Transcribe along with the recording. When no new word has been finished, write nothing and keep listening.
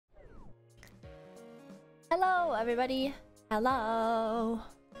Hello, everybody. Hello.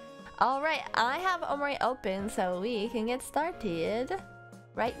 All right, I have Omori open, so we can get started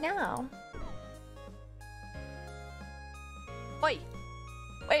right now. Oi!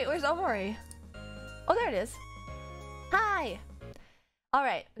 Wait, where's Omori? Oh, there it is. Hi!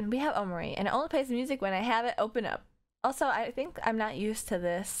 Alright, we have Omori, and it only plays music when I have it open up. Also, I think I'm not used to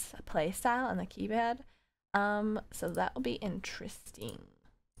this playstyle on the keypad. So that will be interesting.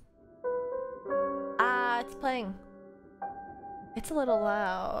 It's playing. It's a little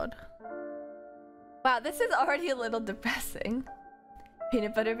loud. Wow, this is already a little depressing.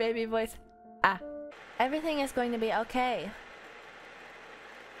 Peanut butter baby voice. Everything is going to be okay.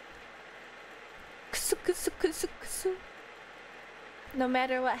 No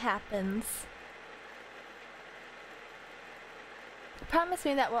matter what happens. Promise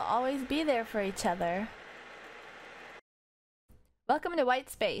me that we'll always be there for each other. Welcome to White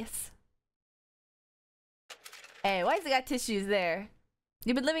Space. Hey, why's it got tissues there?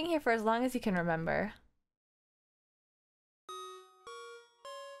 You've been living here for as long as you can remember.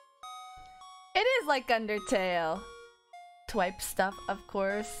 It is like Undertale. Twipe stuff, of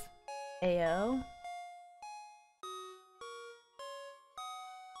course. Ayo.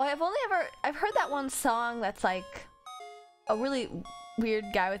 Oh, I've heard that one song that's like a really weird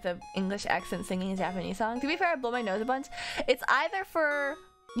guy with an English accent singing a Japanese song. To be fair, I blow my nose a bunch. It's either for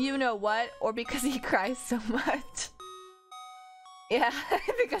you know what, or because he cries so much. Yeah,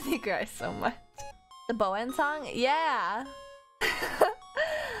 because he cries so much. The Bowen song? Yeah.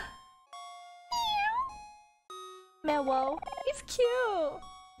 Meow. He's cute.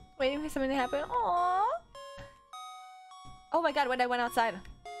 Waiting for something to happen. Aww. Oh my god, when I went outside.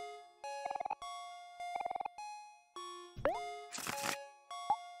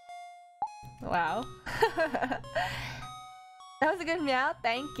 Wow. That was a good meow.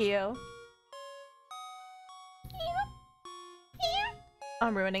 Thank you.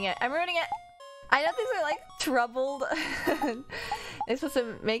 I'm ruining it. I'm ruining it. I know these are like troubled. It's supposed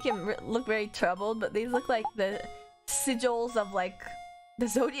to make him look very troubled, but these look like the sigils of like the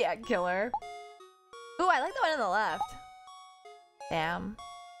Zodiac Killer. Ooh, I like the one on the left. Damn.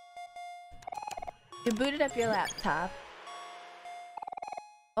 You booted up your laptop.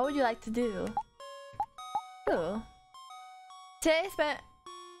 What would you like to do? Ooh. Today I spent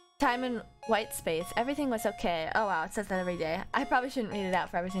time in White Space. Everything was okay. Oh wow, it says that every day. I probably shouldn't read it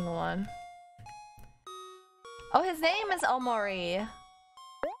out for every single one. Oh, his name is Omori.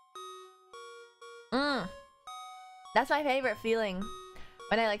 That's my favorite feeling.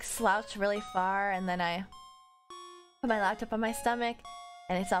 When I like slouch really far and then I put my laptop on my stomach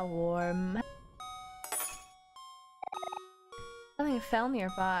and it's all warm. Something fell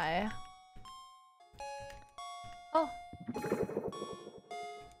nearby. Oh.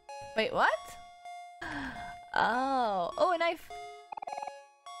 Wait, what? Oh, a knife.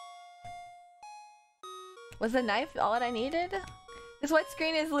 Was the knife all that I needed? This white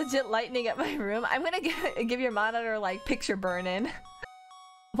screen is legit lightning at my room. I'm gonna give your monitor like picture burn-in.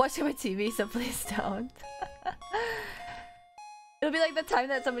 Watching my TV, so please don't. It'll be like the time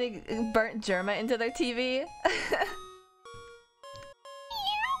that somebody burnt Germa into their TV.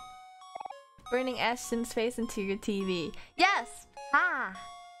 Burning Ashton's face into your TV. Yes!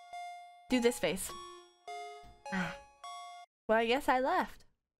 Do this face. Well, I guess I left.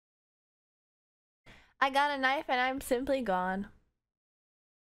 I got a knife and I'm simply gone.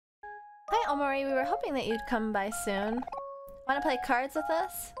 Hi, Omori. We were hoping that you'd come by soon. Wanna play cards with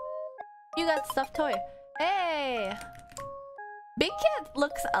us? You got stuffed toy. Hey! Big Cat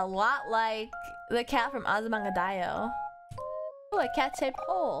looks a lot like the cat from Azumanga Ooh, a cat-shaped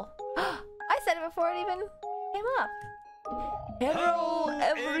hole. I said it before it even came up. Hello,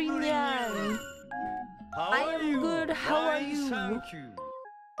 everyone. I am good. How are you?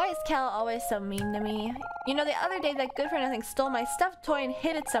 Why is Cal always so mean to me? You know, the other day that good-for-nothing stole my stuffed toy and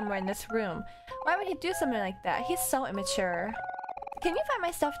hid it somewhere in this room. Why would he do something like that? He's so immature. Can you find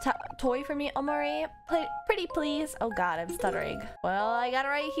my stuffed toy for me, Omori? Pretty please? Oh god, I'm stuttering. Well, I got it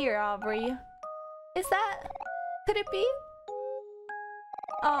right here, Aubrey. Is that... Could it be?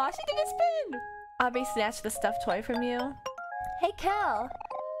 Aw, she did a spin! Aubrey snatched the stuffed toy from you. Hey, Cal.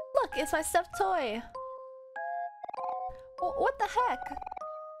 Look, it's my stuffed toy. What the heck?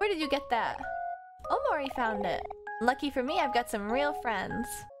 Where did you get that? Omori found it. Lucky for me, I've got some real friends.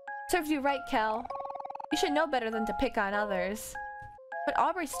 Serves you right, Cal. You should know better than to pick on others. But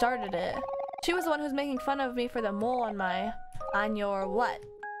Aubrey started it. She was the one who's making fun of me for the mole on your what?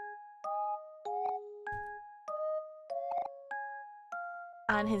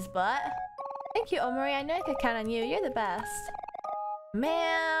 On his butt? Thank you, Omori. I know I could count on you. You're the best.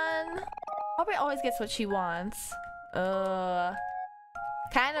 Man! Aubrey always gets what she wants. Kinda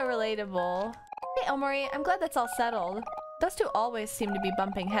relatable. Hey Omori, I'm glad that's all settled. Those two always seem to be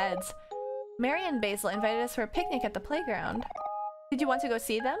bumping heads. Mary and Basil invited us for a picnic at the playground. Did you want to go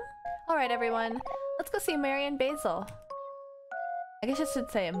see them? Alright everyone, let's go see Mary and Basil. I guess I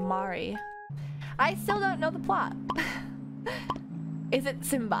should say Mari. I still don't know the plot. Is it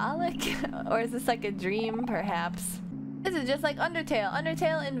symbolic? Or is this like a dream, perhaps? This is just like Undertale.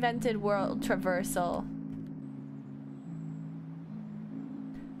 Undertale invented world traversal.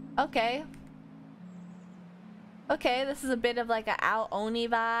 Okay. Okay, this is a bit of like a Ao Oni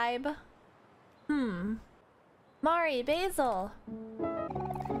vibe. Mari, Basil.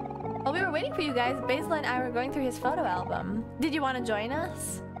 While we were waiting for you guys, Basil and I were going through his photo album. Did you want to join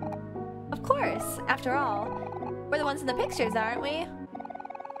us? Of course. After all, we're the ones in the pictures, aren't we?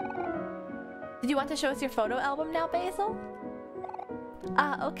 Did you want to show us your photo album now, Basil?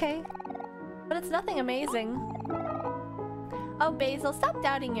 Okay. But it's nothing amazing. Oh, Basil, stop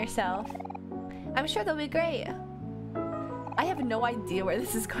doubting yourself. I'm sure they'll be great. I have no idea where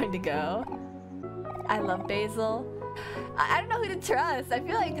this is going to go. I love Basil. I don't know who to trust. I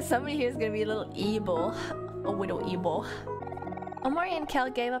feel like somebody here is going to be a little evil. A little evil. Omori and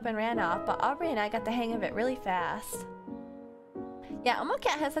Kel gave up and ran off, but Aubrey and I got the hang of it really fast. Yeah,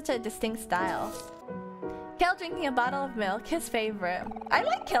 Omocat has such a distinct style. Kel drinking a bottle of milk, his favorite. I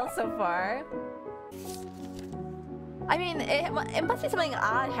like Kel so far. I mean, it must be something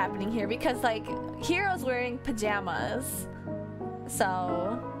odd happening here because, like, Hero's wearing pajamas.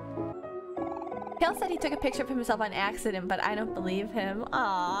 So... Kel said he took a picture of himself on accident, but I don't believe him. Aww,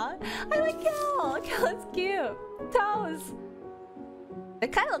 I like Kel. Kel is cute. Toes. They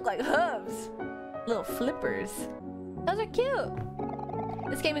kind of look like hooves. Little flippers. Those are cute.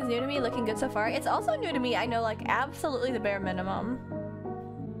 This game is new to me, looking good so far. It's also new to me. I know like absolutely the bare minimum.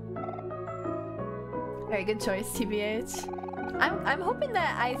 Very good choice, TBH. I'm hoping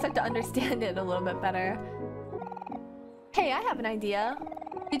that I start to understand it a little bit better. Hey, I have an idea.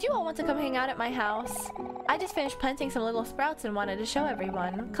 Did you all want to come hang out at my house? I just finished planting some little sprouts and wanted to show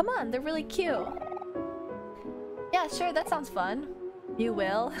everyone. Come on, they're really cute. Yeah, sure, that sounds fun. You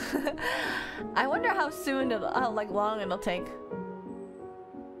will? I wonder how long it'll take.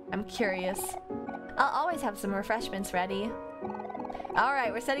 I'm curious. I'll always have some refreshments ready.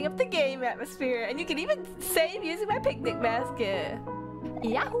 Alright, we're setting up the game atmosphere, and you can even save using my picnic basket.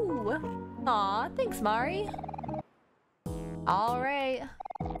 Yahoo! Aw, thanks, Mari. Alright.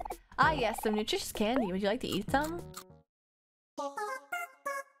 Ah yes, some nutritious candy. Would you like to eat some?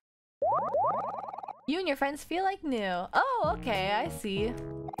 You and your friends feel like new. Oh, okay, I see.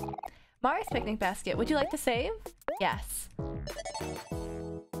 Mari's picnic basket. Would you like to save? Yes.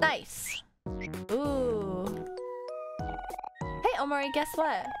 Nice. Ooh. Hey, Omori, guess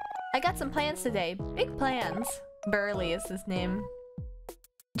what? I got some plans today. Big plans. Burley is his name.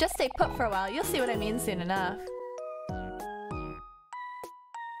 Just stay put for a while. You'll see what I mean soon enough.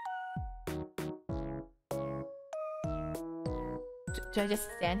 Do I just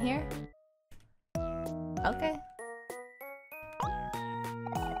stand here? Okay.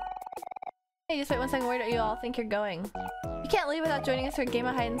 Hey, just wait 1 second. Where do you all think you're going? You can't leave without joining us for a game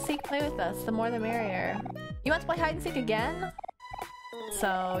of hide and seek. Play with us. The more the merrier. You want to play hide and seek again?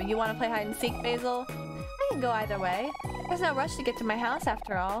 So, you want to play hide and seek, Basil? I can go either way. There's no rush to get to my house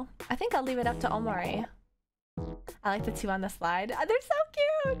after all. I think I'll leave it up to Omori. I like the two on the slide. They're so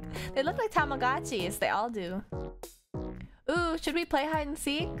cute! They look like Tamagotchis. They all do. Ooh, should we play hide and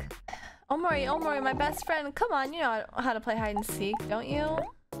seek? Omori, my best friend. Come on, you know how to play hide and seek, don't you?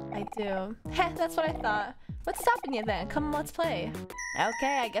 I do. Heh, that's what I thought. What's stopping you then? Come on, let's play.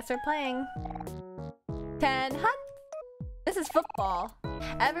 Okay, I guess we're playing. 10 hut. This is football.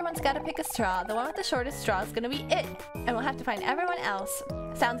 Everyone's got to pick a straw. The one with the shortest straw is gonna be it. And we'll have to find everyone else.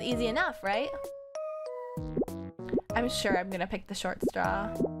 Sounds easy enough, right? I'm sure I'm gonna pick the short straw.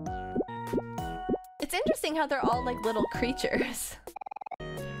 It's interesting how they're all like little creatures.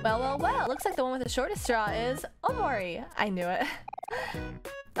 Well. Looks like the one with the shortest straw is Omori. I knew it.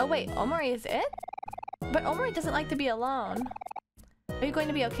 Oh wait, Omori is it? But Omori doesn't like to be alone. Are you going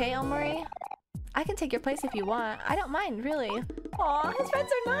to be okay, Omori? I can take your place if you want. I don't mind, really. Aw, his friends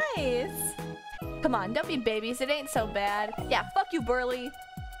are nice. Come on, don't be babies. It ain't so bad. Yeah, fuck you, Burley.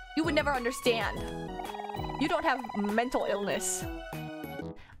 You would never understand. You don't have mental illness.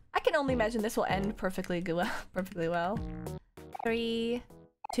 I can only imagine this will end perfectly well. 3,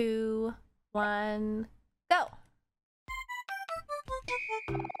 2, 1, go!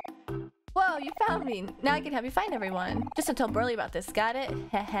 Whoa, you found me. Now I can help you find everyone. Just don't tell Burley about this, got it?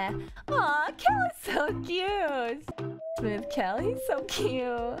 Heh. Aw, Kel is so cute. Smooth Kel, he's so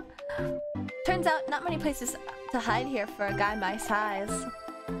cute. Turns out not many places to hide here for a guy my size.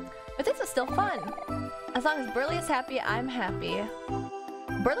 But this is still fun. As long as Burley is happy, I'm happy.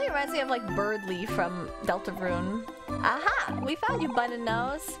 Burley reminds me of like Birdly from Deltarune. Aha! We found you, Bun and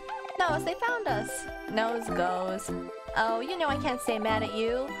Nose. Nose, they found us. Nose goes. Oh, you know I can't stay mad at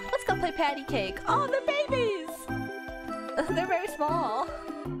you. Let's go play patty cake. Oh, the babies! They're very small.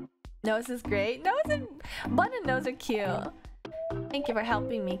 Nose is great. Nose and Bun and Nose are cute. Thank you for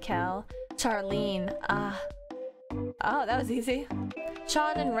helping me, Kel. Charlene. Oh, that was easy.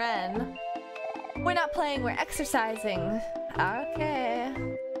 Sean and Ren. We're not playing, we're exercising. Okay.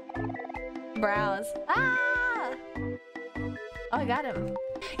 Browse. Ah! Oh, I got him.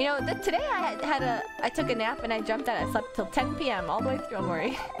 You know, today I took a nap and I jumped out. I slept till 10 p.m. all the way through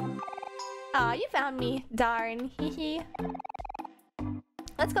Omori. Aw, you found me. Darn. Hee.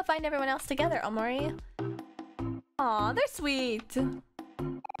 Let's go find everyone else together, Omori. Aw, they're sweet.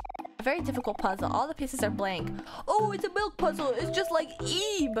 A very difficult puzzle. All the pieces are blank. Oh, it's a milk puzzle. It's just like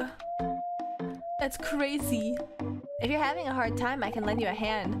Ebe. That's crazy. If you're having a hard time, I can lend you a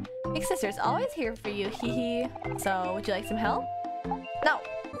hand. Big sister's always here for you. Hee. So, would you like some help? No.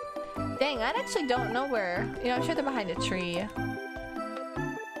 Dang, I actually don't know where. You know, I'm sure they're behind a tree.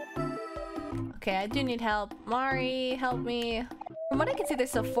 Okay, I do need help. Mari, help me. From what I can see,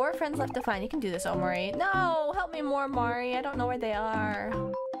 there's still 4 friends left to find. You can do this, Omori. No! Help me more, Mari. I don't know where they are.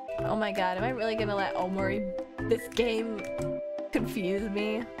 Oh my god, am I really gonna let Omori, this game, confuse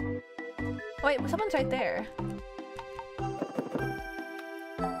me? Oh, wait, someone's right there.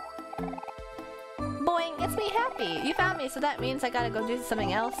 Boing, it's me, Happy. You found me, so that means I gotta go do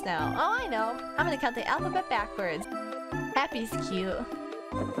something else now. Oh, I know. I'm gonna count the alphabet backwards. Happy's cute.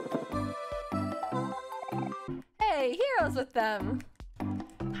 Hey, Hero's with them.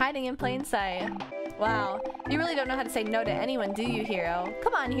 Hiding in plain sight. Wow, you really don't know how to say no to anyone, do you, Hero?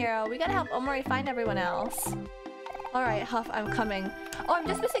 Come on, Hero. We gotta help Omori find everyone else. Alright, Huff, I'm coming. Oh, I'm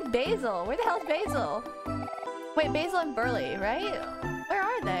just missing Basil. Where the hell's Basil? Wait, Basil and Burley, right? Where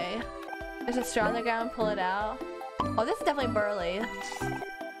are they? There's a straw on the ground, pull it out. Oh, this is definitely Burley.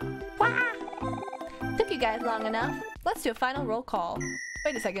 Wah! Took you guys long enough. Let's do a final roll call.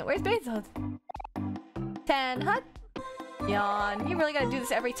 Wait a second, where's Basil? 10, hut. Yawn. You really gotta do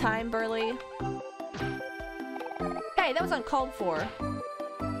this every time, Burley. Hey, that was uncalled for.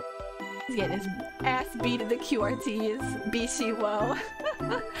 He's getting his ass beat at the QRTs. Bishi wo.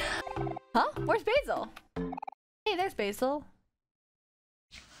 Huh? Where's Basil? Hey, there's Basil.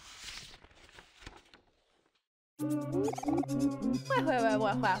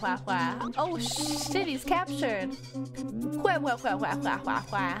 Oh shit, he's captured.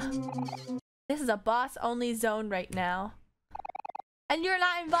 This is a boss-only zone right now. And you're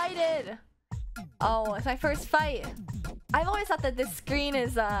not invited! Oh, it's my first fight. I've always thought that this screen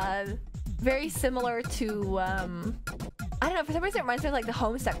is very similar to I don't know, for some reason it reminds me of like the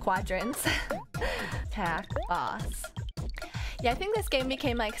Homestuck quadrants. Attack, boss. Yeah, I think this game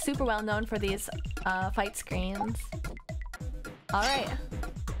became like super well known for these fight screens. Alright.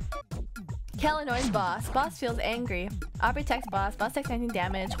 Kel annoys boss. Boss feels angry. Aubrey attacks boss. Boss takes 19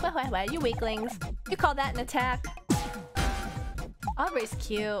 damage. You weaklings. You call that an attack? Aubrey's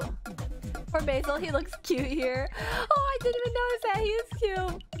cute. Poor Basil, he looks cute here. Oh, I didn't even notice that. He is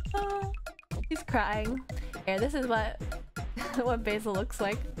cute. Oh, he's crying. Here, this is what what Basil looks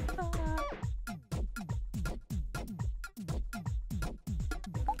like.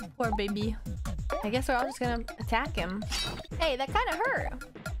 Poor baby. I guess we're all just gonna attack him. Hey, that kind of hurt.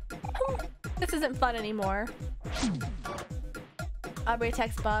 This isn't fun anymore. Aubrey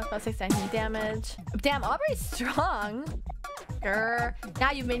attacks boss. Boss takes 19 damage. Damn, Aubrey's strong. Grr.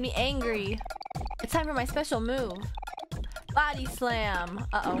 Now you've made me angry. It's time for my special move. Body slam.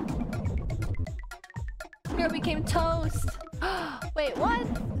 Uh-oh. Hero became toast. Wait, what?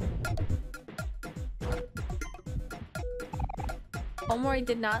 Omori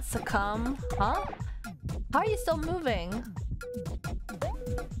did not succumb. Huh? How are you still moving?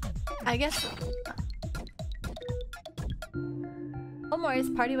 I guess... Omori's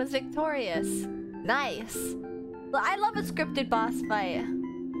party was victorious. Nice. I love a scripted boss fight.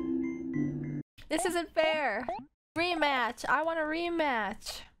 This isn't fair. Rematch. I want a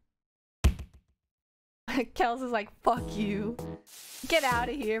rematch. Kels is like, fuck you. Get out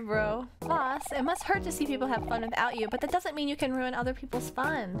of here, bro. Boss, it must hurt to see people have fun without you, but that doesn't mean you can ruin other people's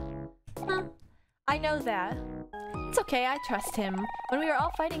fun. I know that. It's okay, I trust him. When we were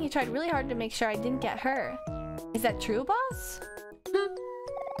all fighting, he tried really hard to make sure I didn't get hurt. Is that true, boss?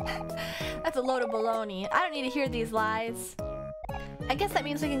 That's a load of baloney. I don't need to hear these lies. I guess that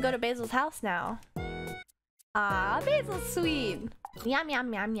means we can go to Basil's house now. Ah, Basil's sweet. Yum,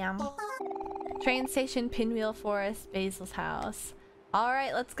 yum, yum, yum. Train station, Pinwheel Forest, Basil's house.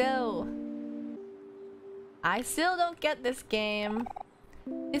 Alright, let's go. I still don't get this game.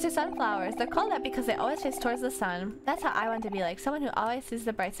 These are sunflowers. They're called that because they always face towards the sun. That's how I want to be like. Someone who always sees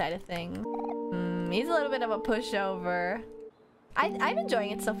the bright side of things. He's a little bit of a pushover. I'm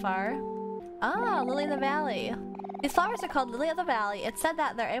enjoying it so far. Ah, Lily of the Valley. These flowers are called Lily of the Valley. It's said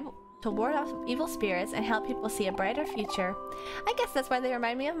that they're able to ward off evil spirits and help people see a brighter future. I guess that's why they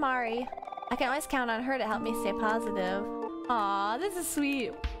remind me of Mari. I can always count on her to help me stay positive. Aw, this is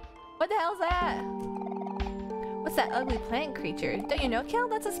sweet. What the hell's that? What's that ugly plant creature? Don't you know, Kel?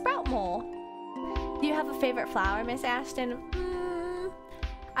 That's a sprout mole. Do you have a favorite flower, Miss Ashton?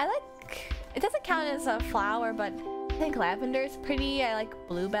 I like... It doesn't count as a flower, but I think lavender is pretty. I like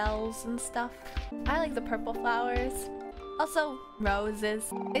bluebells and stuff. I like the purple flowers. Also,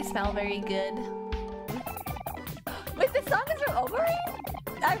 roses. They smell very good. Wait, this song is from Omori?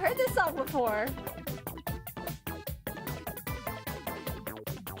 I've heard this song before.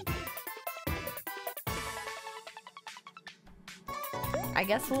 I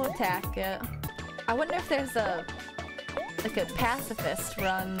guess we'll attack it. I wonder if there's a like a pacifist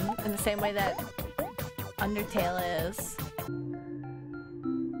run in the same way that Undertale is.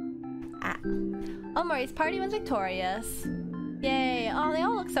 Ah. Omori's party was victorious. Yay! Oh, they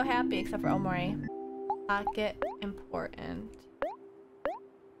all look so happy except for Omori. Pocket important.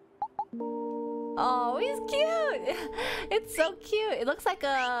 Oh, he's cute! It's so cute! It looks like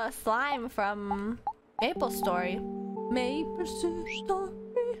a slime from Maple Story. Maple Story.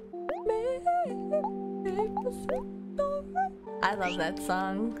 Maple Story. I love that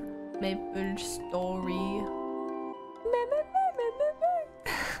song. Maple Story.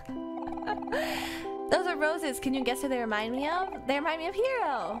 Those are roses. Can you guess who they remind me of? They remind me of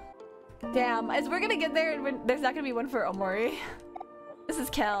Hero. Damn, as we're gonna get there and there's not gonna be one for Omori. This is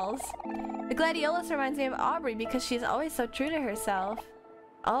Kel's. The gladiolus reminds me of Aubrey because she's always so true to herself.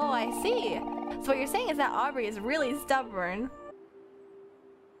 Oh, I see. So what you're saying is that Aubrey is really stubborn.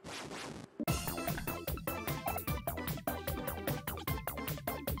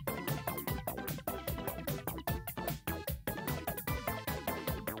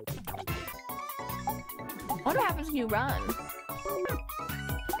 I wonder what happens when you run.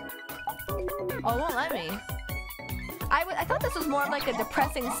 Oh, it won't let me. I thought this was more like a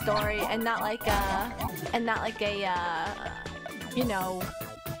depressing story and not like a you know,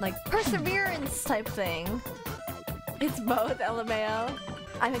 like perseverance type thing. It's both, LMAO.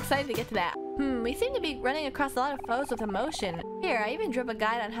 I'm excited to get to that. We seem to be running across a lot of foes with emotion. Here, I even drew up a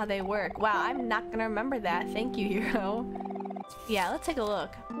guide on how they work. Wow, I'm not gonna remember that. Thank you, Hero. Yeah, let's take a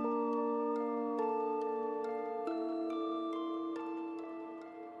look.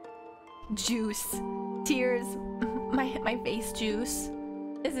 Juice. Tears. My face juice.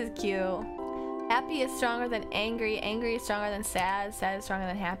 This is cute. Happy is stronger than angry. Angry is stronger than sad. Sad is stronger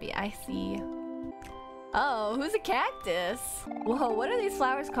than happy. I see. Oh, who's a cactus? Whoa, what are these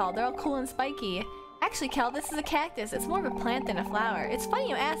flowers called? They're all cool and spiky. Actually, Kel, this is a cactus. It's more of a plant than a flower. It's funny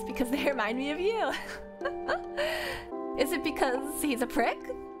you ask because they remind me of you. Is it because he's a prick?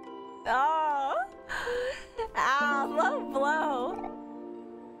 Oh. Ow, low blow.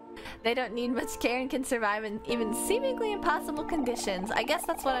 They don't need much care and can survive in even seemingly impossible conditions. I guess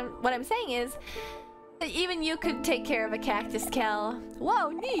that's what I'm saying is that even you could take care of a cactus, Kel. Whoa,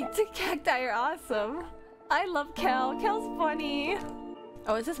 neat! Cacti are awesome. I love Kel. Kel's funny.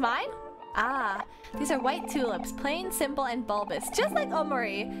 Oh, is this mine? Ah, these are white tulips, plain, simple, and bulbous, just like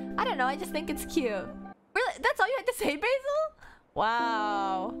Omori. I don't know, I just think it's cute. Really? That's all you had to say, Basil?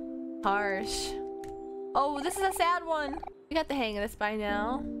 Wow. Harsh. Oh, this is a sad one. We got the hang of this by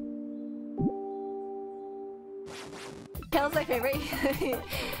now. Kel's my favorite.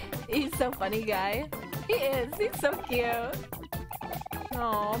 He's so funny, guy. He is. He's so cute.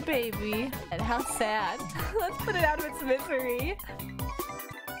 Oh, baby. And how sad. Let's put it out of its misery.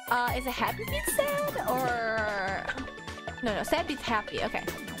 Is it happy beats sad or... No, sad beats happy. Okay.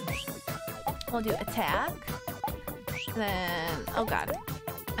 We'll do attack. And then... Oh, God.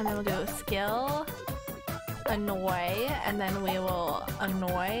 And then we'll do skill. Annoy. And then we will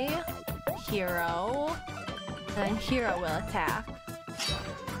annoy. Hero. And then Hero will attack.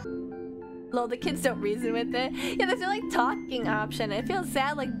 Lol, the kids don't reason with it. Yeah, there's no like talking option. It feels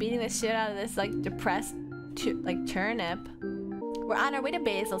sad like beating the shit out of this like depressed turnip. We're on our way to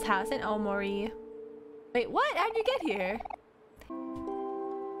Basil's house in Omori. Wait, what? How'd you get here?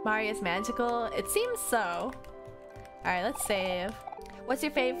 Mario's magical? It seems so. Alright, let's save. What's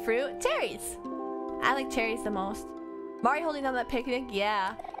your favorite fruit? Cherries! I like cherries the most. Mari holding down that picnic?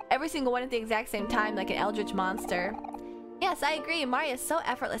 Yeah. Every single one at the exact same time like an eldritch monster. Yes, I agree. Mari is so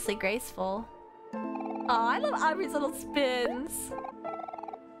effortlessly graceful. Aw, I love Aubrey's little spins.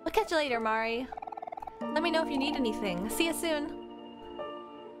 We'll catch you later, Mari. Let me know if you need anything. See you soon.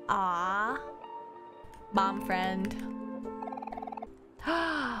 Ah, bomb friend.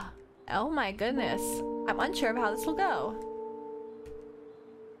 Oh my goodness. I'm unsure of how this will go.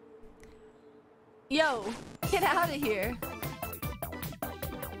 Yo, get out of here.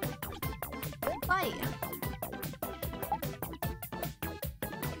 Bye.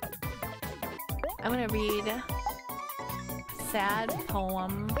 I'm gonna read sad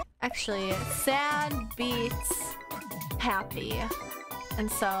poem. Actually, sad beats happy. And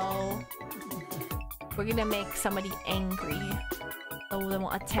so we're gonna make somebody angry. So then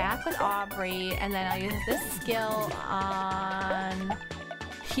we'll attack with Aubrey, and then I'll use this skill on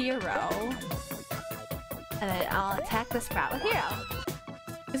Hero. And then I'll attack the Sprout with Hero.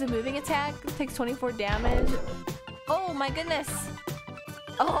 Is a moving attack, it takes 24 damage. Oh my goodness!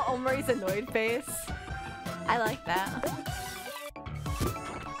 Oh, Omori's annoyed face. I like that.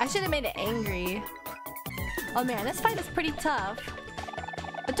 I should have made it angry. Oh man, this fight is pretty tough.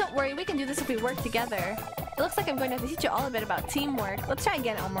 But don't worry, we can do this if we work together. It looks like I'm going to have to teach you all a bit about teamwork. Let's try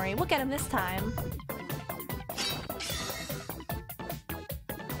again, Omori. We'll get him this time.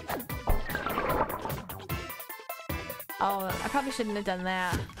 Oh, I probably shouldn't have done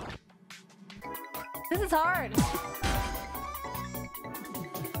that. This is hard.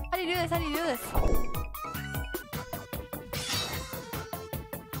 How do you do this? How do you do this?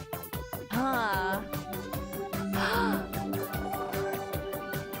 Huh.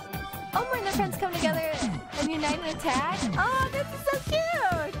 Omori and their friends come together and unite and attack? Oh, this is so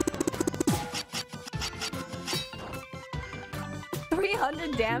cute!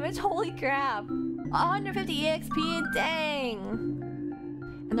 300 damage? Holy crap! 150 EXP? Dang!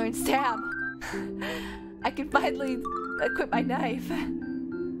 And learn stab. I can finally equip my knife.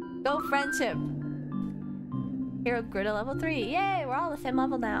 Go friendship. Hero grew to level 3. Yay! We're all the same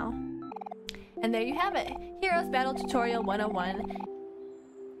level now. And there you have it. Heroes Battle Tutorial 101.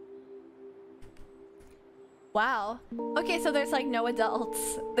 Wow. Okay, so there's like no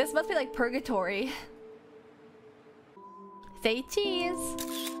adults. This must be like purgatory. Say cheese.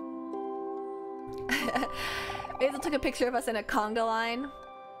 Basil took a picture of us in a conga line.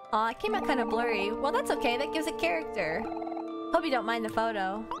 Aw, it came out kind of blurry. Well, that's okay. That gives it character. Hope you don't mind the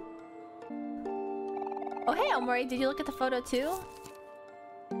photo. Oh, hey, Omori. Did you look at the photo too?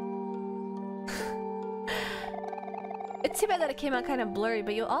 It's too bad that it came out kind of blurry,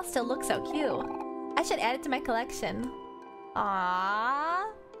 but you all still look so cute. I should add it to my collection. Aww.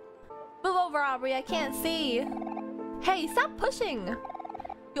 Move over, Aubrey. I can't see. Hey, stop pushing.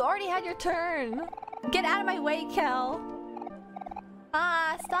 You already had your turn. Get out of my way, Kel.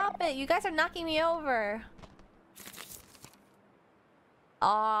 Ah, stop it. You guys are knocking me over.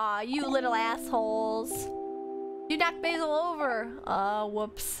 Aw, you little assholes. You knocked Basil over.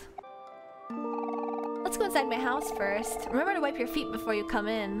 Whoops. Let's go inside my house first. Remember to wipe your feet before you come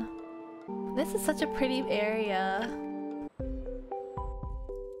in. This is such a pretty area.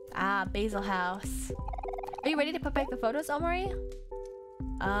 Ah, Basil house. Are you ready to put back the photos, Omori?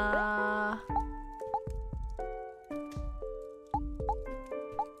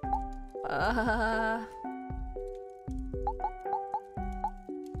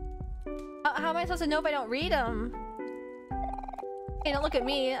 How am I supposed to know if I don't read them? Hey, don't look at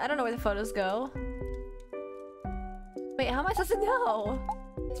me. I don't know where the photos go. Wait, how am I supposed to know?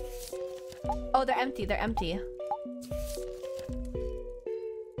 Oh, they're empty. They're empty.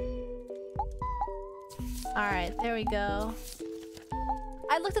 Alright, there we go.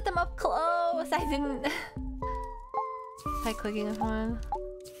 I looked at them up close. I didn't... Try clicking this one.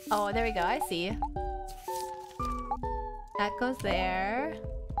 Oh, there we go. I see. That goes there.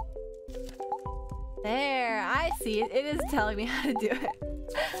 There. I see. It is telling me how to do it.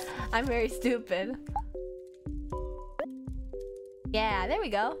 I'm very stupid. Yeah, there we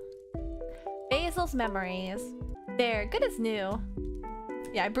go. Basil's memories. There. Good as new.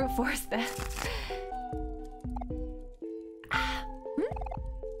 Yeah, I brute forced that.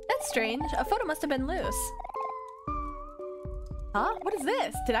 That's strange. A photo must have been loose. Huh? What is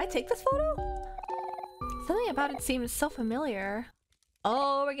this? Did I take this photo? Something about it seems so familiar.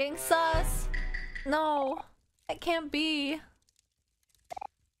 Oh, we're getting sus. No, that can't be.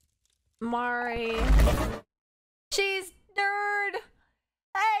 Mari. She's nerd.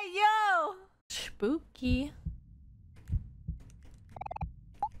 Hey, yo. Spooky.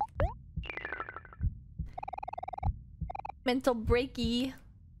 mental breaky.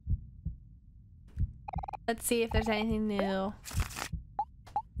 Let's see if there's anything new.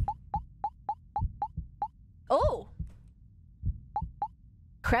 Oh!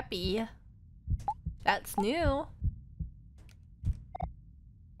 Creepy. That's new.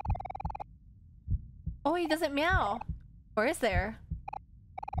 Oh, he doesn't meow. Or is there?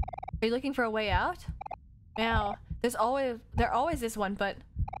 Are you looking for a way out? Meow. There always is one, but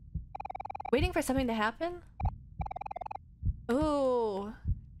waiting for something to happen? Ooh.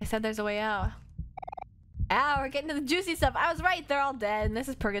 I said there's a way out. Ow, we're getting to the juicy stuff. I was right, they're all dead, and this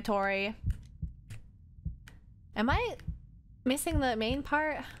is purgatory. Am I missing the main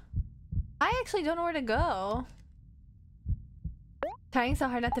part? I actually don't know where to go. Trying so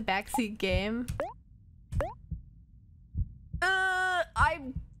hard not to backseat game.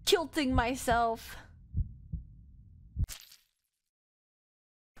 I'm kilting myself.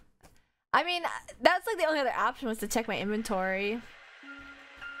 I mean, that's like the only other option was to check my inventory.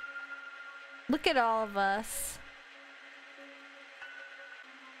 Look at all of us.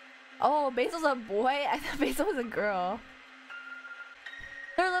 Oh, Basil's a boy? I thought Basil was a girl.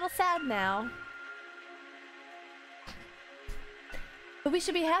 They're a little sad now. But we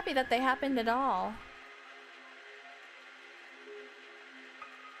should be happy that they happened at all.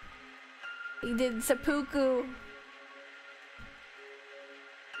 He did seppuku.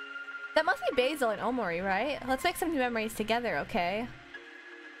 That must be Basil and Omori, right? Let's make some new memories together, okay?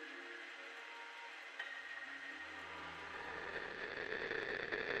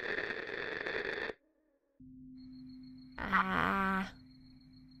 Ah.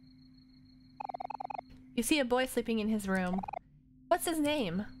 You see a boy sleeping in his room. What's his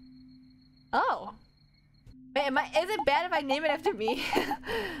name? Oh. Wait, is it bad if I name it after me?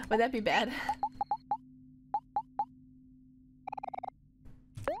 Would that be bad?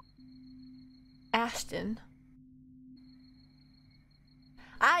 Ashton.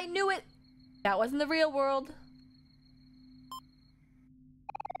 I knew it! That wasn't the real world.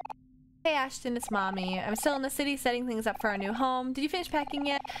 Hey Ashton, it's Mommy. I'm still in the city setting things up for our new home. Did you finish packing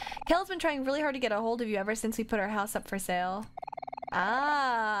yet? Kel's been trying really hard to get a hold of you ever since we put our house up for sale.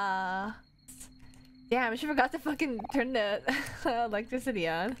 Ah. Damn, she forgot to fucking turn the electricity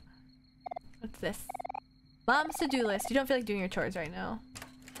on. What's this? Mom's to-do list. You don't feel like doing your chores right now.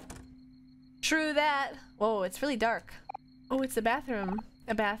 True that. Whoa, it's really dark. Oh, it's a bathroom.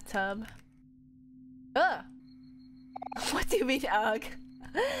 A bathtub. Ugh. What do you mean, ugh?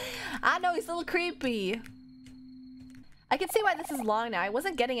 I know, he's a little creepy. I can see why this is long now. I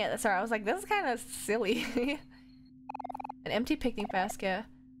wasn't getting it at the start. I was like, this is kind of silly. An empty picnic basket.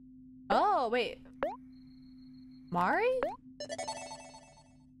 Oh, wait. Mari?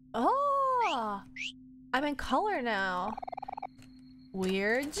 Oh! I'm in color now.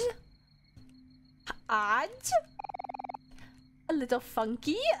 Weird. Odd. A little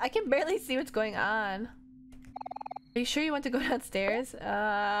funky. I can barely see what's going on. Are you sure you want to go downstairs?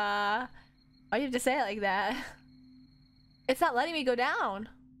 Why do you have to say it like that? It's not letting me go down.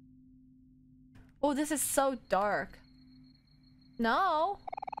 Oh, this is so dark. No.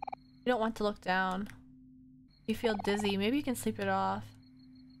 You don't want to look down. You feel dizzy. Maybe you can sleep it off.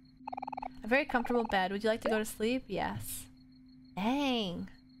 A very comfortable bed. Would you like to go to sleep? Yes. Dang.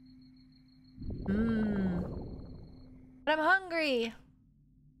 But I'm hungry.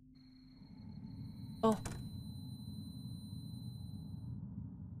 Oh.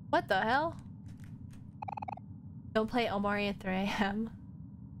 What the hell? Don't play Omori at 3 AM.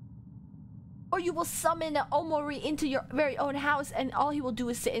 Or you will summon Omori into your very own house and all he will do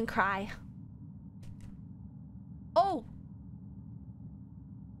is sit and cry. Oh!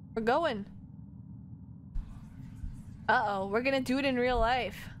 We're going. Uh-oh, we're gonna do it in real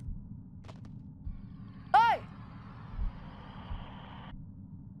life. Hey!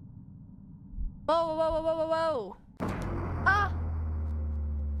 Whoa, whoa, whoa, whoa, whoa, whoa! Ah!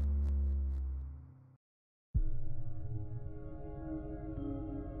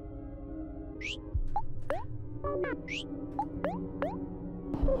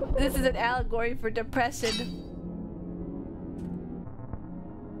 This is an allegory for depression.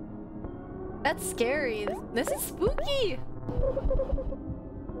 That's scary. This is spooky.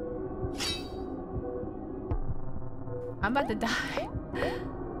 I'm about to die.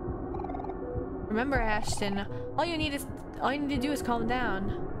 Remember, Ashton, all you need to do is calm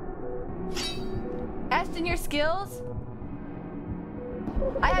down. Ashton, your skills?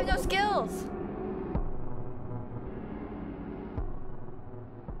 I have no skills.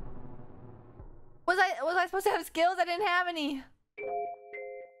 Was I supposed to have skills? I didn't have any.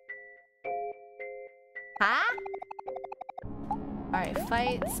 Huh? Alright,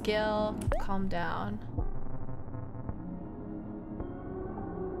 fight, skill, calm down.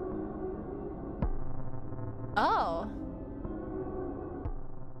 Oh.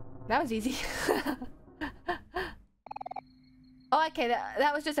 That was easy. Oh, okay,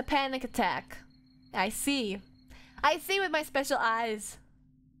 that was just a panic attack. I see. I see with my special eyes.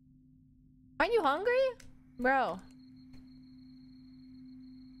 Aren't you hungry? Bro.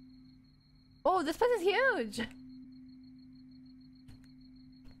 Oh, this place is huge.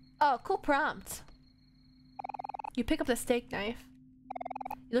 Oh, cool prompt. You pick up the steak knife.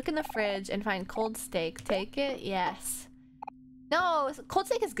 You look in the fridge and find cold steak. Take it? Yes. No, cold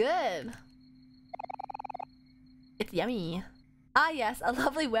steak is good. It's yummy. Ah yes, a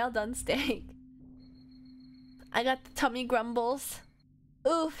lovely well done steak. I got the tummy grumbles.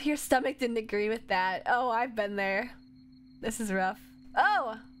 Oof, your stomach didn't agree with that. Oh, I've been there. This is rough.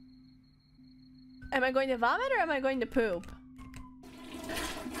 Oh! Am I going to vomit or am I going to poop?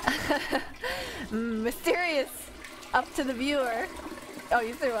 Mysterious. Up to the viewer. Oh,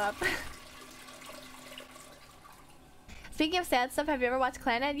 you threw up. Speaking of sad stuff, have you ever watched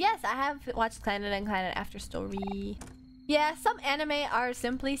Clannad? Yes, I have watched Clannad and Clannad After Story. Yeah, some anime are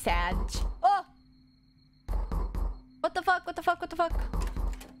simply sad. Oh! What the fuck? What the fuck? What the fuck?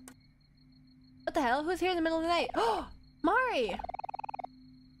 What the hell? Who's here in the middle of the night? Oh! Mari!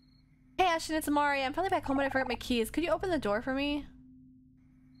 Hey Ashton, it's Mari. I'm finally back home and I forgot my keys. Could you open the door for me?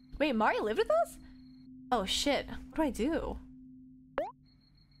 Wait, Mari lived with us? Oh shit. What do?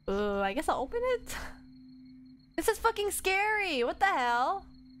 I guess I'll open it? This is fucking scary! What the hell?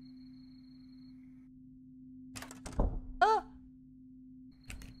 Oh!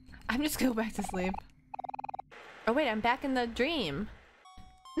 I'm just gonna go back to sleep. Oh wait, I'm back in the dream.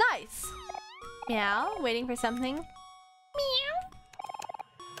 Nice! Meow, waiting for something. Meow!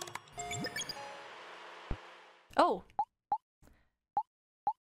 Oh!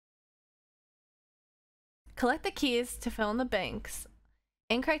 Collect the keys to fill in the blanks.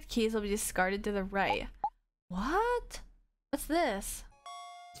 Incorrect keys will be discarded to the right. What? What's this?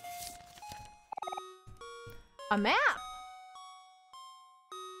 A map!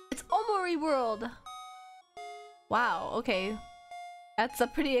 It's Omori World! Wow, okay. That's a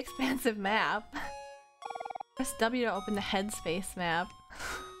pretty expansive map. Press W to open the headspace map.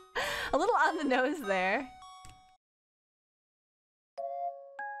 A little on the nose there.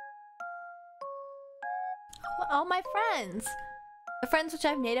 All my friends! The friends which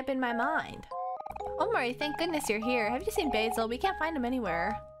I've made up in my mind. Omori, thank goodness you're here. Have you seen Basil? We can't find him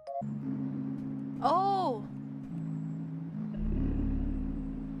anywhere. Oh!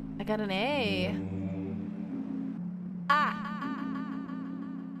 I got an A. Ah!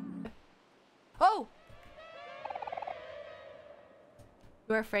 Oh!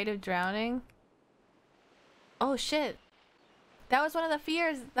 You're afraid of drowning? Oh shit. That was one of the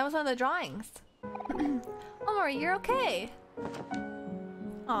fears. That was one of the drawings. Omori, you're okay.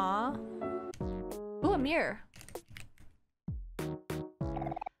 Aw. Ooh, a mirror.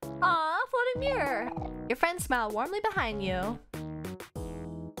 Aw, floating mirror. Your friends smile warmly behind you. Cute!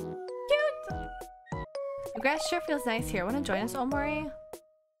 The grass sure feels nice here. Want to join us, Omori?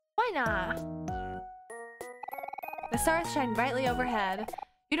 Why not? The stars shine brightly overhead.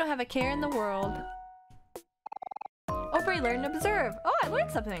 You don't have a care in the world. Omori learned to observe. Oh, I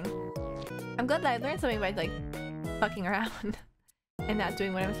learned something. I'm glad that I learned something by, like, fucking around and not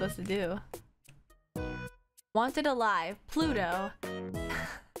doing what I'm supposed to do. Wanted alive, Pluto.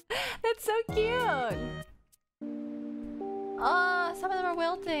 That's so cute. Oh, some of them are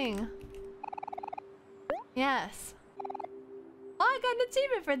wilting. Yes. Oh, I got an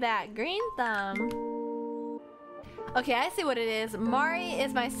achievement for that. Green thumb. Okay, I see what it is. Mari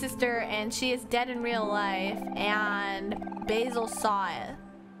is my sister and she is dead in real life and Basil saw it.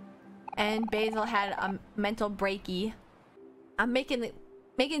 And Basil had a mental breaky. I'm making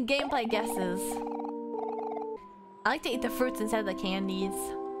gameplay guesses. I like to eat the fruits instead of the candies.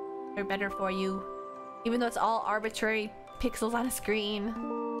 They're better for you. Even though it's all arbitrary pixels on a screen.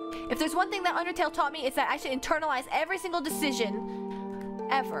 If there's one thing that Undertale taught me, it's that I should internalize every single decision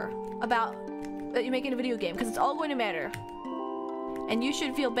ever about that you make in a video game, because it's all going to matter. And you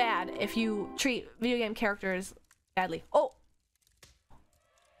should feel bad if you treat video game characters badly. Oh!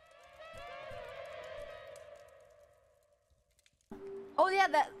 Oh yeah,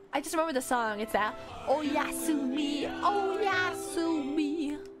 that I just remember the song. It's that Oh Yasumi, Oh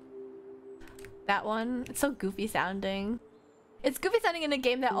Yasumi. That one. It's so goofy sounding. It's goofy sounding in a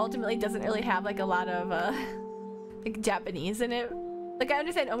game that ultimately doesn't really have like a lot of like Japanese in it. Like I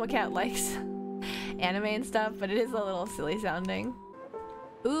understand Omocat likes anime and stuff, but it is a little silly sounding.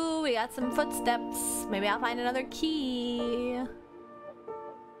 Ooh, we got some footsteps. Maybe I'll find another key.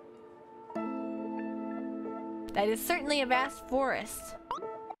 That is certainly a vast forest.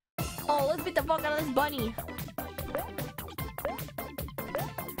 Oh, let's beat the fuck out of this bunny.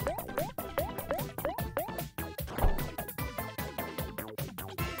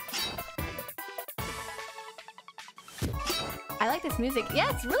 I like this music. Yeah,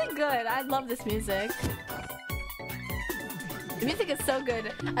 it's really good. I love this music. The music is so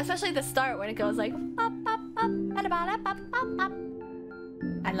good, especially the start when it goes like.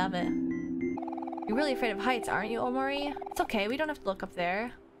 I love it. You're really afraid of heights, aren't you, Omori? It's okay. We don't have to look up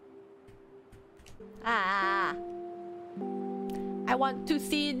there. Ah. I want to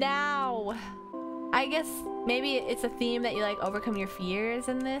see now. I guess maybe it's a theme that you like overcome your fears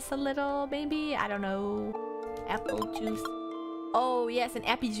in this a little, maybe? I don't know. Apple juice. Oh, yes, an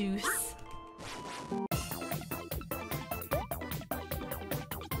appy juice.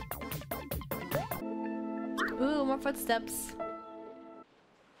 Ooh, more footsteps.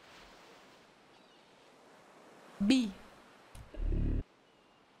 B.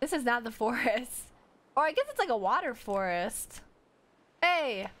 This is not the forest. Or I guess it's like a water forest.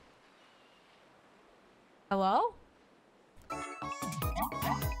 Hey! Hello?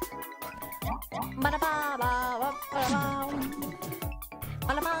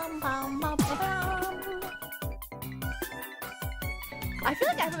 I feel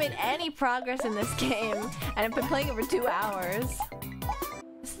like I haven't made any progress in this game, and I've been playing it for 2 hours.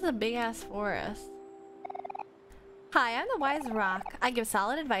 This is a big-ass forest. Hi, I'm the Wise Rock. I give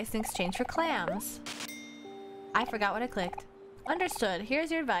solid advice in exchange for clams. I forgot what I clicked. Understood.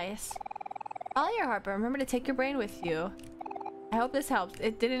 Here's your advice. Follow your heart, but remember to take your brain with you. I hope this helps.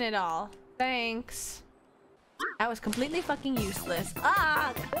 It didn't at all. Thanks. That was completely fucking useless.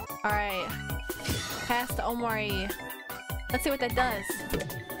 Ah! Alright. Pass to Omori. Let's see what that does.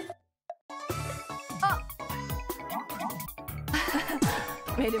 Oh!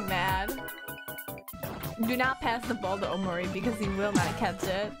 Made him mad. Do not pass the ball to Omori because he will not catch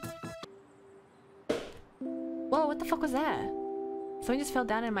it. Whoa, what the fuck was that? Someone just fell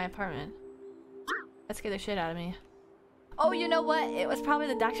down in my apartment. That scared the shit out of me. Oh, you know what? It was probably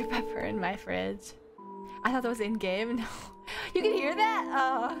the Dr. Pepper in my fridge. I thought that was in-game. No. You can hear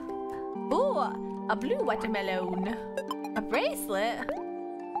that? Ooh, a blue watermelon. A bracelet?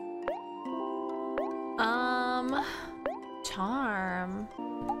 Charm.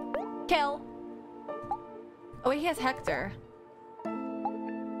 Kill. Oh wait, he has Hector.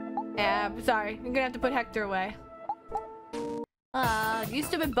 Yeah, I'm sorry. I'm gonna have to put Hector away. You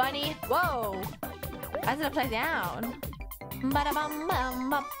stupid bunny. Whoa. Why is it upside down?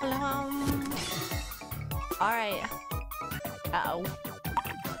 Alright. Uh-oh.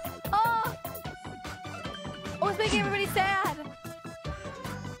 Oh! Oh, it's making everybody sad!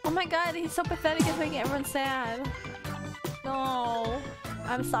 Oh my god, he's so pathetic, it's making everyone sad. No.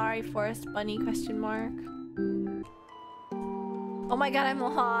 I'm sorry, Forest Bunny, question mark. Oh my god, I'm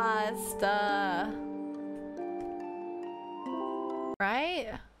lost.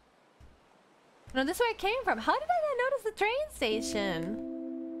 Right? No, this is where I came from. How did I not notice the train station?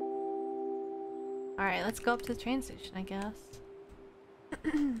 Alright, let's go up to the train station, I guess.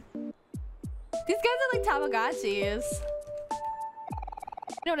 These guys are like Tamagotchis.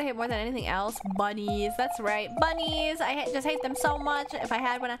 You know what I hate more than anything else? Bunnies. That's right. Bunnies! I just hate them so much. If I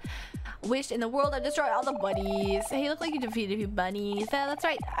had one, I wished in the world I'd destroy all the bunnies. Hey, you look like you defeated a few bunnies. Yeah, that's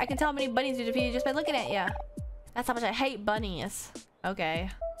right. I can tell how many bunnies you defeated just by looking at you. That's how much I hate bunnies. Okay.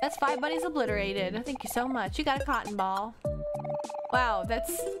 That's 5 bunnies obliterated. Thank you so much. You got a cotton ball. Wow,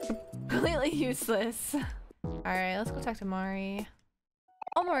 that's completely useless. Alright, let's go talk to Mari.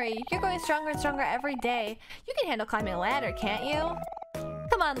 Omori, you're going stronger and stronger every day. You can handle climbing a ladder, can't you?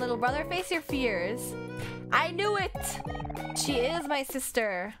 Come on, little brother, face your fears. I knew it! She is my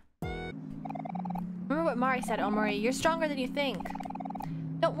sister. Remember what Mari said, Omori. You're stronger than you think.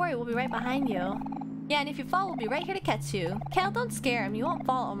 Don't worry, we'll be right behind you. Yeah, and if you fall, we'll be right here to catch you. Kel, don't scare him. You won't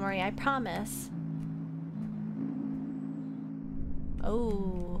fall, Omori, I promise.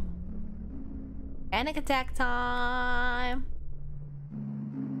 Oh. Panic attack time.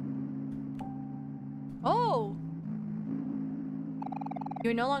 Oh!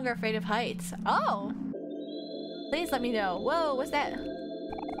 You're no longer afraid of heights. Oh! Please let me know. Whoa, what's that?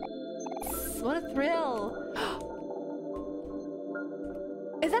 What a thrill.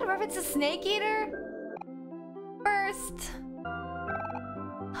 Is that a reference to Snake Eater? First.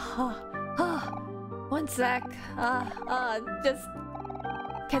 One sec. Just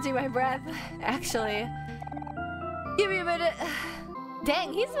catching my breath, actually. Give me a minute.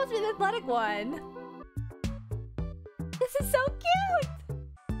 Dang, he's supposed to be the athletic one. This is so cute!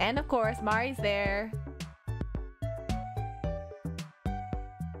 And of course, Mari's there.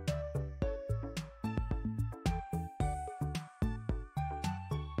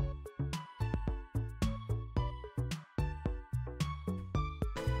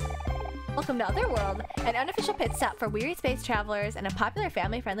 Welcome to Otherworld, an unofficial pit stop for weary space travelers and a popular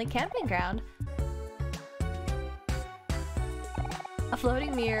family-friendly camping ground.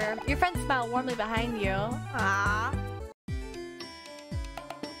 floating mirror. Your friends smile warmly behind you. Ah.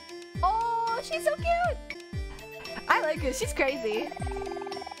 Oh, she's so cute. I like her. She's crazy.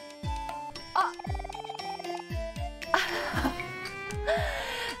 Oh.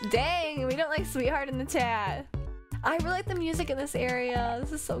 Dang, we don't like sweetheart in the chat. I really like the music in this area.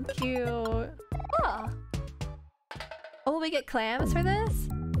 This is so cute. Oh. Oh, will we get clams for this?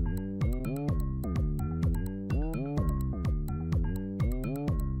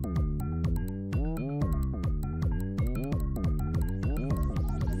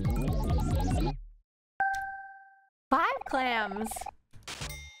 Clams.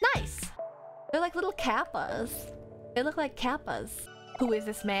 Nice. They're like little kappas. They look like kappas. Who is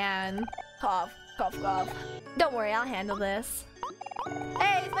this man? Cough, cough, cough. Don't worry, I'll handle this.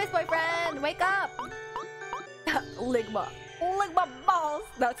 Hey, space boyfriend, wake up! Lick my balls.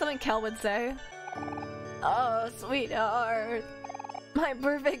 That's something Kel would say. Oh, sweetheart. My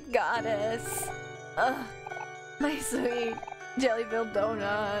perfect goddess. My sweet jelly-filled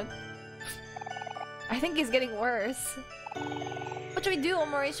donut. I think he's getting worse. What should we do,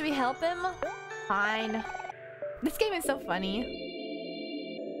 Omori? Should we help him? Fine. This game is so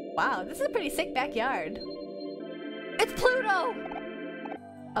funny. Wow, this is a pretty sick backyard. It's Pluto!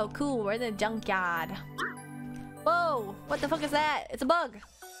 Oh, cool. We're in the junkyard. Whoa! What the fuck is that? It's a bug.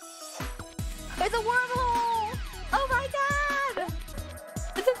 It's a wormhole! Oh my god!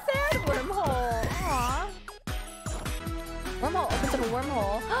 It's a sad wormhole. Aww. Wormhole opens up a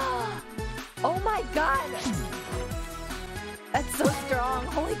wormhole. Oh my god! That's so strong.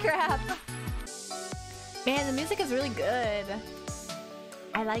 Holy crap. Man, the music is really good.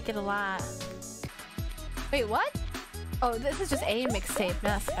 I like it a lot. Wait, what? Oh, this is just a mixtape,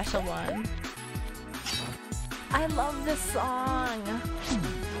 not a special one. I love this song.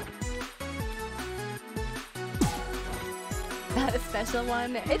 Not a special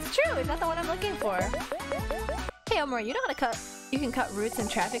one. It's true, it's not the one I'm looking for. Hey Omori, you know how to cut... You can cut roots and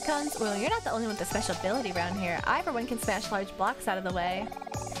traffic cones? Well, you're not the only one with a special ability around here. I, for one, can smash large blocks out of the way.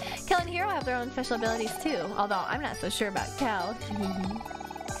 Kel and Hero have their own special abilities too, although I'm not so sure about Kel.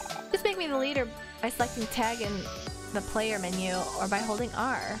 Just make me the leader by selecting tag in the player menu, or by holding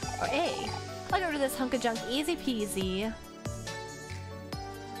R, or A. I'll go to this hunk of junk easy peasy.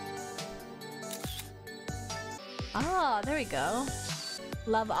 Oh, there we go.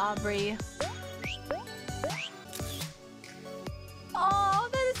 Love Aubrey. Oh,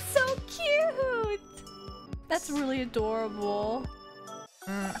 that is so cute! That's really adorable.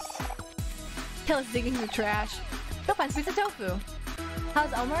 Kel is digging the trash. Go find some pizza tofu.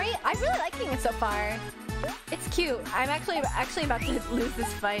 How's Omori? I'm really liking it so far. It's cute. I'm actually about to lose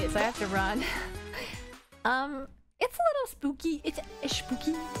this fight, so I have to run. It's a little spooky. It's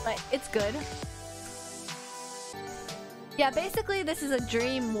spooky, but it's good. Yeah, basically this is a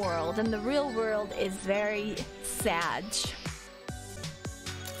dream world, and the real world is very sad.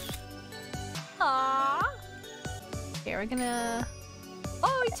 Aww. Okay, we're gonna...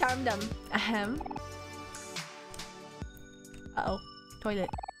 Oh, we charmed him. Ahem. Uh-oh. Toilet.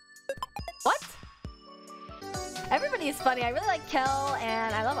 What? Everybody is funny. I really like Kel,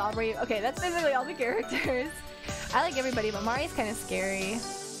 and I love Aubrey. Okay, that's basically all the characters. I like everybody, but Mari's kind of scary.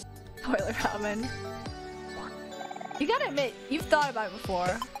 Toilet ramen. You gotta admit, you've thought about it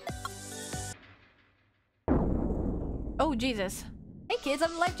before. Oh, Jesus. Hey kids,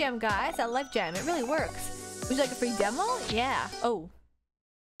 I'm the Life Jam guy. It's that Life Jam. It really works. Would you like a free demo? Yeah. Oh.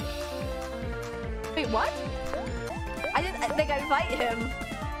 Wait, what? I didn't think I'd fight him.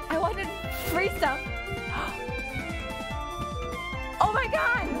 I wanted free stuff. Oh my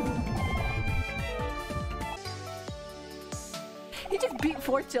god! He just beat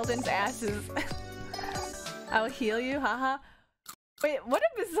 4 children's asses. I'll heal you, haha. Wait, what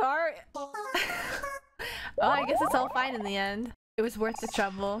a bizarre... Oh, I guess it's all fine in the end. It was worth the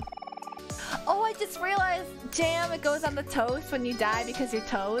trouble. Oh, I just realized, jam, it goes on the toast when you die because you're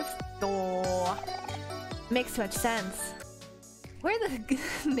toast. Oh, makes so much sense. Where the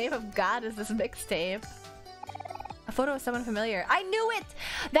name of God is this mixtape? A photo of someone familiar. I knew it!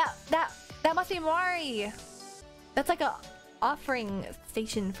 That must be Mari. That's like a offering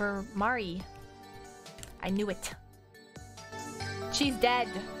station for Mari. I knew it. She's dead.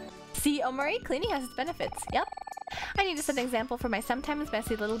 See, Omori, cleaning has its benefits. Yep. I need to set an example for my sometimes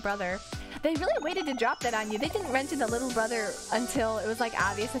messy little brother. They really waited to drop that on you. They didn't mention the little brother until it was like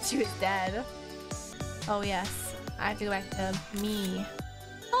obvious that she was dead. Oh yes. I have to go back to me.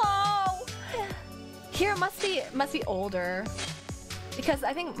 Oh! Hero must be older. Because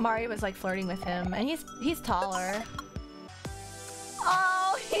I think Mari was like flirting with him, and he's taller.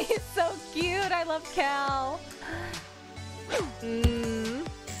 Oh, he's so cute. I love Cal. Mm.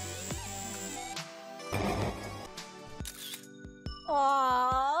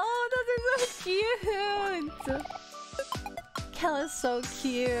 Oh, those are so cute. Kel is so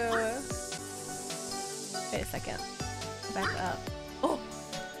cute. Wait a second. Back up. Oh,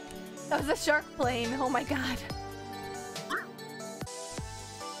 that was a shark plane. Oh my god.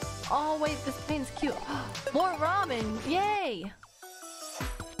 Oh wait, this plane's cute. More ramen! Yay!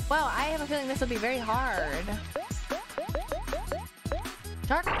 Wow, I have a feeling this will be very hard.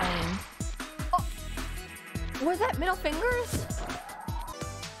 Shark plane. Oh! Was that middle fingers?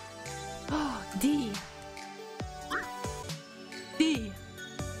 Oh, D. D.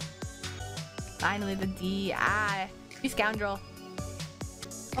 Finally the D. Ah, you scoundrel.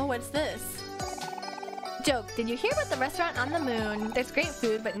 Oh, what's this? Joke, did you hear about the restaurant on the moon? There's great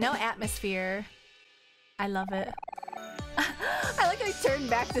food, but no atmosphere. I love it. I like how he turned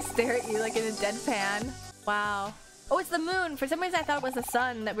back to stare at you like in a deadpan. Wow. Oh, it's the moon. For some reason I thought it was the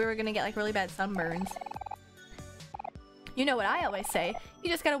sun, that we were gonna get like really bad sunburns. You know what I always say. You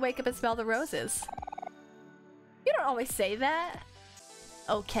just gotta wake up and smell the roses. You don't always say that.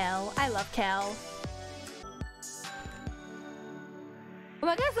 Oh, Kel. I love Kel. Oh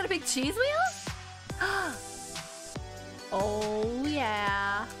my god, is that a big cheese wheel? Oh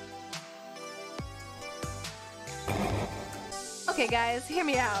yeah. Okay guys, hear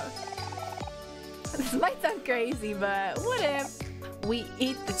me out. This might sound crazy, but what if we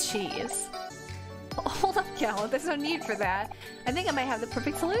eat the cheese? Oh, hold up, Kel, there's no need for that. I think I might have the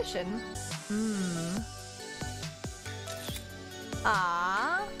perfect solution.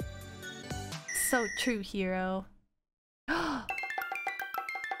 Ah, so true, hero.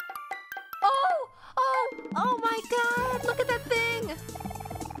 Oh my god! Look at that thing!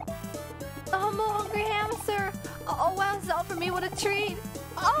 Oh, I'm a hungry hamster! Oh wow, this is all for me, what a treat!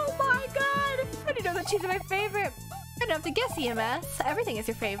 Oh my god! I didn't know that cheese is my favorite! I don't have to guess, EMS. Everything is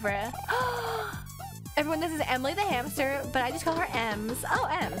your favorite. Everyone, this is Emily the hamster, but I just call her Ems. Oh,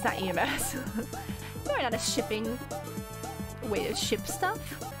 Ems, not EMS. We're not a shipping way to ship stuff.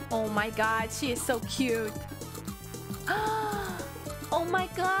 Oh my god, she is so cute. Oh my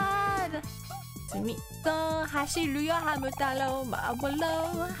god!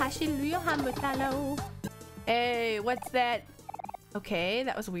 Hey, what's that? Okay,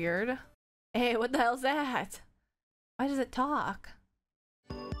 that was weird. Hey, what the hell's that? Why does it talk?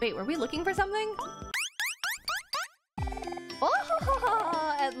 Wait, were we looking for something?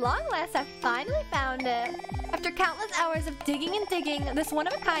 Oh, at long last I finally found it. After countless hours of digging and digging, this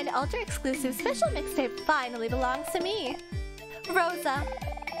one-of-a-kind, ultra-exclusive special mixtape finally belongs to me. Rosa,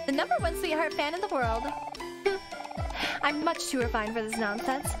 the #1 sweetheart fan in the world. I'm much too refined for this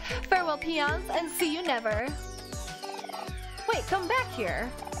nonsense. Farewell, peons, and see you never. Wait, come back here.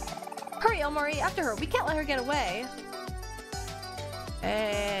 Hurry, Omori, after her. We can't let her get away.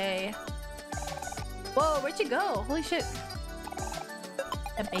 Hey. Whoa, where'd you go? Holy shit.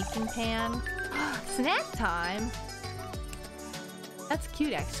 A baking pan. Snack time? That's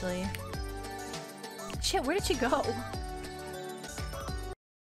cute, actually. Shit, where did she go?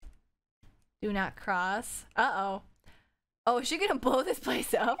 Do not cross. Uh-oh. Oh, is she gonna blow this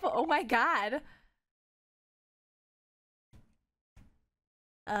place up? Oh my god.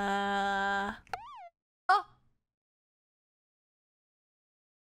 Oh.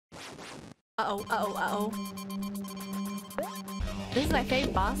 Uh-oh, uh-oh, uh-oh. This is my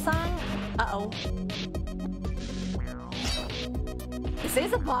favorite boss song? Uh-oh. This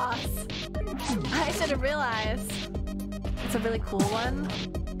is a boss! I should have realized. It's a really cool one.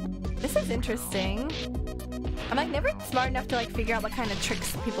 This is interesting. I'm like never smart enough to like figure out what kind of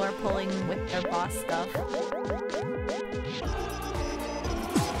tricks people are pulling with their boss stuff.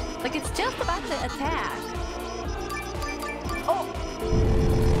 Like it's just about to attack. Oh!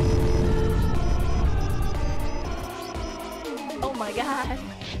 Oh my god.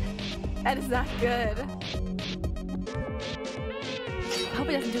 That is not good. I hope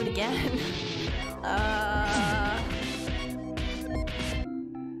he doesn't do it again.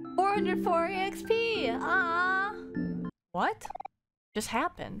 404 EXP! Ah. What? Just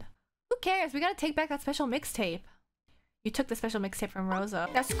happened? Who cares? We gotta take back that special mixtape. You took the special mixtape from Rosa.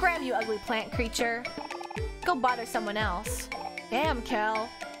 Now scram, you ugly plant creature. Go bother someone else. Damn, Kel.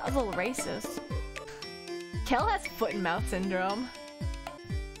 That was a little racist. Kel has foot and mouth syndrome.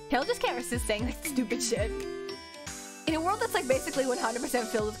 Kel just can't resist saying like stupid shit. In a world that's like basically 100%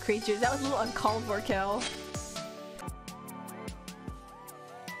 filled with creatures, that was a little uncalled for, Kel.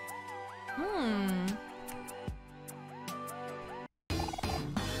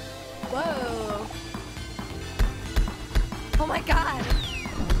 Whoa. Oh my god.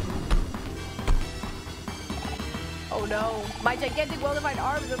 Oh no, my gigantic well-defined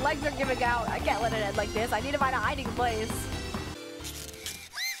arms and legs are giving out. I can't let it end like this. I need to find a hiding place.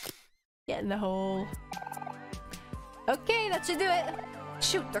 Get in the hole. Okay, that should do it.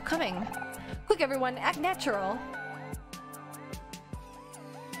 Shoot, they're coming. Quick everyone, act natural.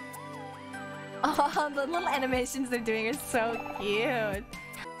 Oh, the little animations they're doing are so cute.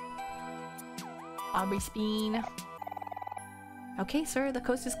 Aubrey Speen. Okay, sir, the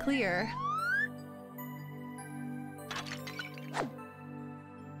coast is clear.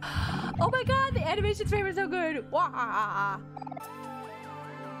 Oh my god, the animations frame are so good! Wah!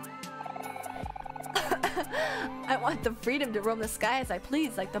 I want the freedom to roam the sky as I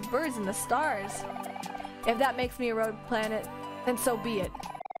please, like the birds and the stars. If that makes me a road planet, then so be it.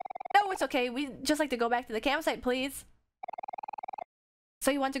 No, it's okay. We'd just like to go back to the campsite, please.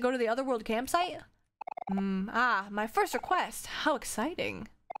 So you want to go to the Otherworld campsite? My first request. How exciting.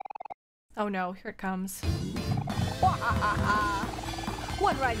 Oh no, here it comes.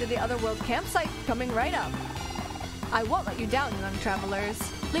 One ride to the Otherworld campsite coming right up. I won't let you down, young travelers.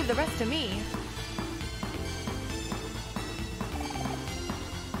 Leave the rest to me.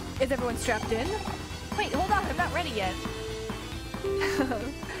 Is everyone strapped in? Wait, hold on, I'm not ready yet.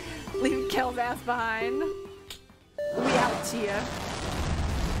 Leave Kel's ass behind. We out here.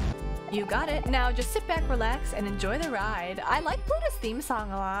 You got it. Now just sit back, relax, and enjoy the ride. I like Pluto's theme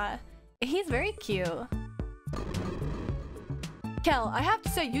song a lot. He's very cute. Kel, I have to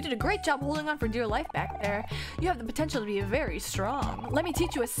say you did a great job holding on for dear life back there. You have the potential to be very strong. Let me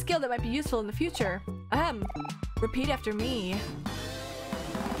teach you a skill that might be useful in the future. Repeat after me.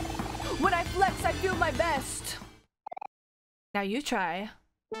 When I flex, I feel my best. Now you try.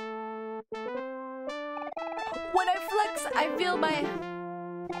 When I flex, I feel my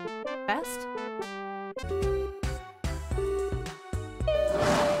best.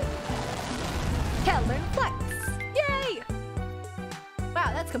 Kel, learn flex. Yay!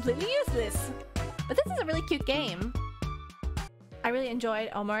 Wow, that's completely useless. But this is a really cute game. I really enjoyed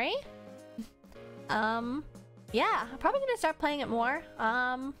Omori. Yeah, I'm probably gonna start playing it more.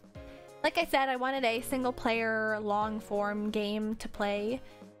 Like I said, I wanted a single player long form game to play,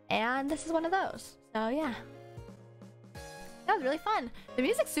 and this is one of those. So yeah. That was really fun. The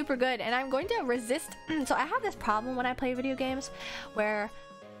music's super good, and I'm going to resist. So I have this problem when I play video games where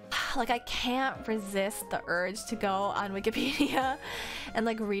like I can't resist the urge to go on Wikipedia and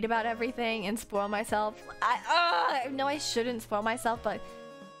like read about everything and spoil myself. I know I shouldn't spoil myself, but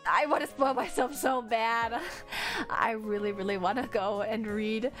I want to spoil myself so bad. I really, really want to go and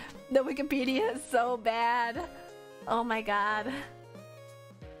read the Wikipedia so bad. Oh my god.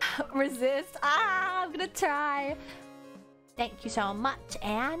 Resist. I'm gonna try. Thank you so much,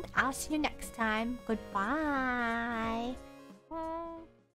 and I'll see you next time. Goodbye.